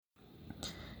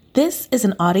This is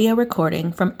an audio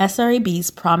recording from SREB's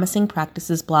Promising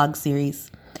Practices blog series.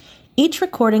 Each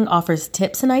recording offers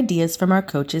tips and ideas from our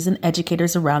coaches and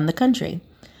educators around the country.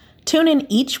 Tune in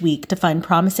each week to find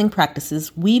promising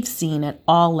practices we've seen at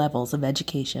all levels of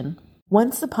education.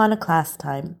 Once upon a class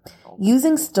time,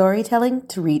 using storytelling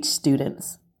to reach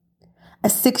students. A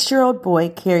 6-year-old boy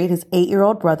carried his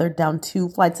 8-year-old brother down 2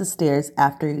 flights of stairs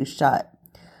after he was shot.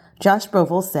 Josh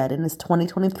Bovill said in his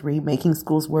 2023 Making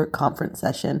Schools Work conference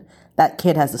session, "That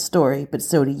kid has a story, but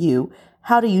so do you.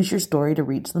 How to use your story to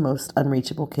reach the most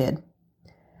unreachable kid."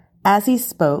 As he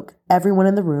spoke, everyone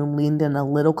in the room leaned in a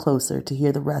little closer to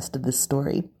hear the rest of this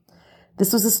story.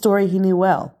 This was a story he knew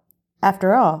well.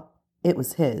 After all, it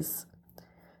was his.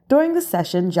 During the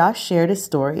session, Josh shared his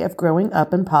story of growing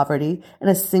up in poverty in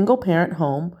a single-parent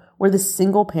home where the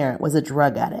single parent was a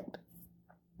drug addict.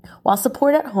 While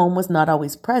support at home was not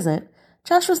always present,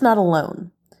 Josh was not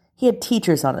alone. He had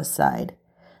teachers on his side.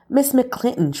 Miss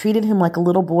McClinton treated him like a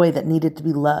little boy that needed to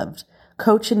be loved.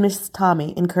 Coach and Miss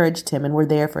Tommy encouraged him and were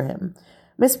there for him.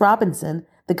 Miss Robinson,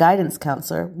 the guidance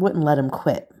counselor, wouldn't let him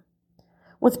quit.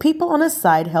 With people on his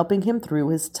side helping him through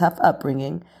his tough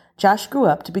upbringing, Josh grew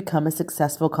up to become a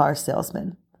successful car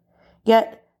salesman.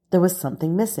 Yet, there was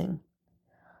something missing.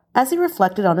 As he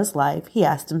reflected on his life, he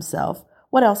asked himself,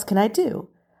 "What else can I do?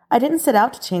 I didn't set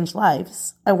out to change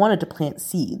lives. I wanted to plant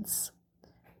seeds."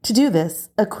 To do this,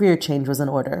 a career change was in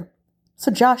order. So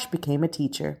Josh became a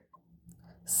teacher.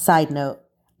 Side note,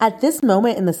 at this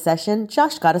moment in the session,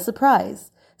 Josh got a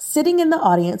surprise. Sitting in the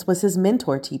audience was his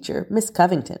mentor teacher, Miss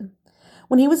Covington.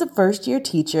 When he was a first-year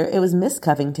teacher, it was Miss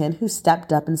Covington who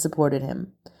stepped up and supported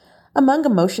him. Among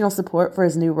emotional support for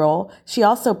his new role, she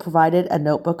also provided a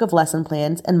notebook of lesson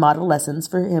plans and model lessons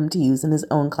for him to use in his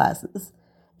own classes.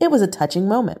 It was a touching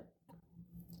moment.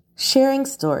 Sharing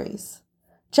stories.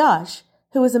 Josh,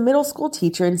 who is a middle school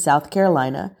teacher in South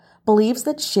Carolina, believes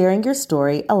that sharing your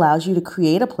story allows you to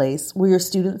create a place where your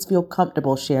students feel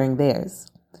comfortable sharing theirs.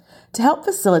 To help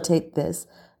facilitate this,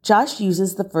 Josh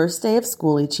uses the first day of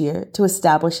school each year to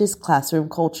establish his classroom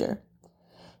culture.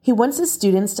 He wants his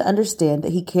students to understand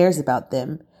that he cares about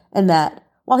them and that,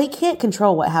 while he can't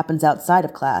control what happens outside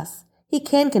of class, he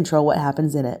can control what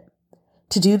happens in it.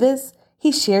 To do this,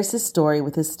 he shares his story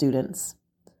with his students.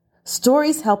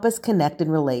 Stories help us connect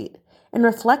and relate, and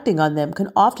reflecting on them can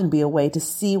often be a way to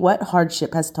see what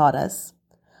hardship has taught us.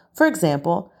 For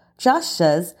example, Josh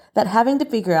says that having to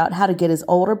figure out how to get his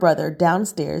older brother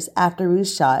downstairs after he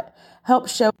was shot helped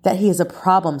show that he is a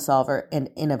problem solver and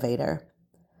innovator.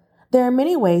 There are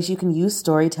many ways you can use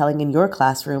storytelling in your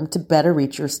classroom to better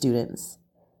reach your students.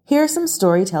 Here are some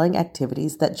storytelling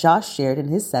activities that Josh shared in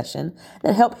his session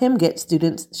that help him get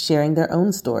students sharing their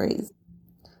own stories.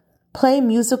 Play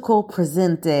musical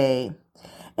presente.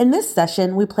 In this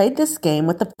session, we played this game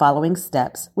with the following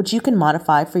steps, which you can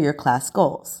modify for your class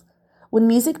goals. When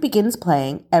music begins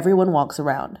playing, everyone walks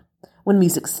around. When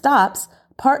music stops,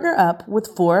 partner up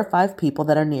with 4 or 5 people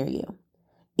that are near you.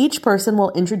 Each person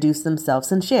will introduce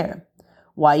themselves and share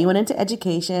why you went into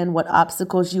education, what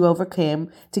obstacles you overcame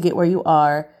to get where you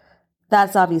are.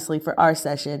 That's obviously for our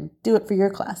session. Do it for your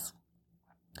class.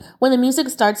 When the music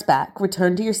starts back,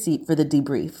 return to your seat for the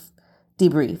debrief.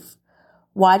 Debrief.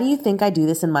 Why do you think I do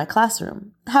this in my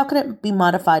classroom? How can it be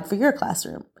modified for your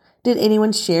classroom? Did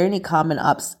anyone share any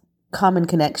common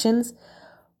connections?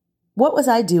 What was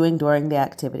I doing during the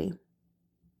activity?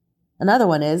 Another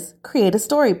one is create a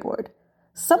storyboard.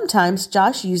 Sometimes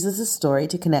Josh uses a story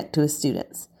to connect to his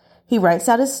students. He writes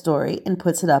out his story and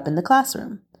puts it up in the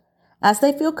classroom. As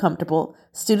they feel comfortable,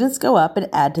 students go up and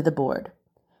add to the board.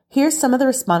 Here's some of the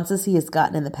responses he has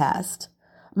gotten in the past.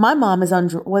 "My mom was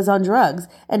on drugs,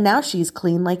 and now she's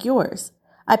clean like yours.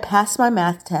 I passed my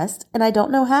math test, and I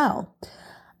don't know how.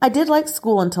 I did like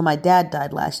school until my dad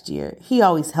died last year. He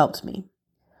always helped me."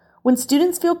 When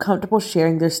students feel comfortable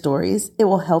sharing their stories, it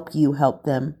will help you help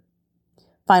them.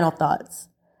 Final thoughts.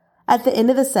 At the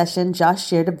end of the session, Josh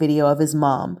shared a video of his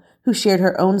mom, who shared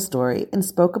her own story and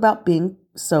spoke about being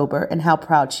sober and how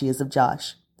proud she is of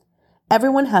Josh.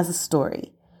 Everyone has a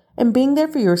story, and being there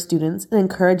for your students and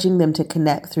encouraging them to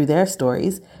connect through their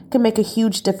stories can make a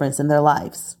huge difference in their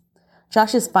lives.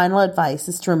 Josh's final advice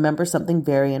is to remember something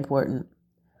very important.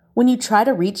 When you try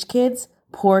to reach kids,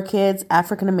 poor kids,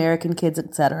 African American kids,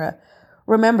 etc.,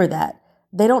 remember that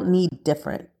they don't need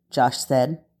different, Josh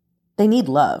said. They need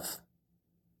love.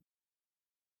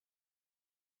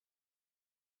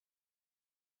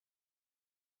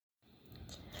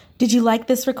 Did you like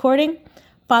this recording?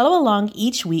 Follow along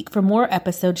each week for more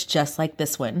episodes just like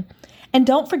this one. And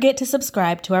don't forget to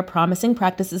subscribe to our Promising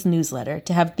Practices newsletter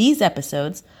to have these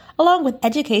episodes, along with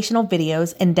educational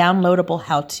videos and downloadable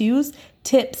how-tos,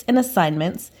 tips, and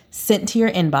assignments sent to your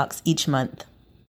inbox each month.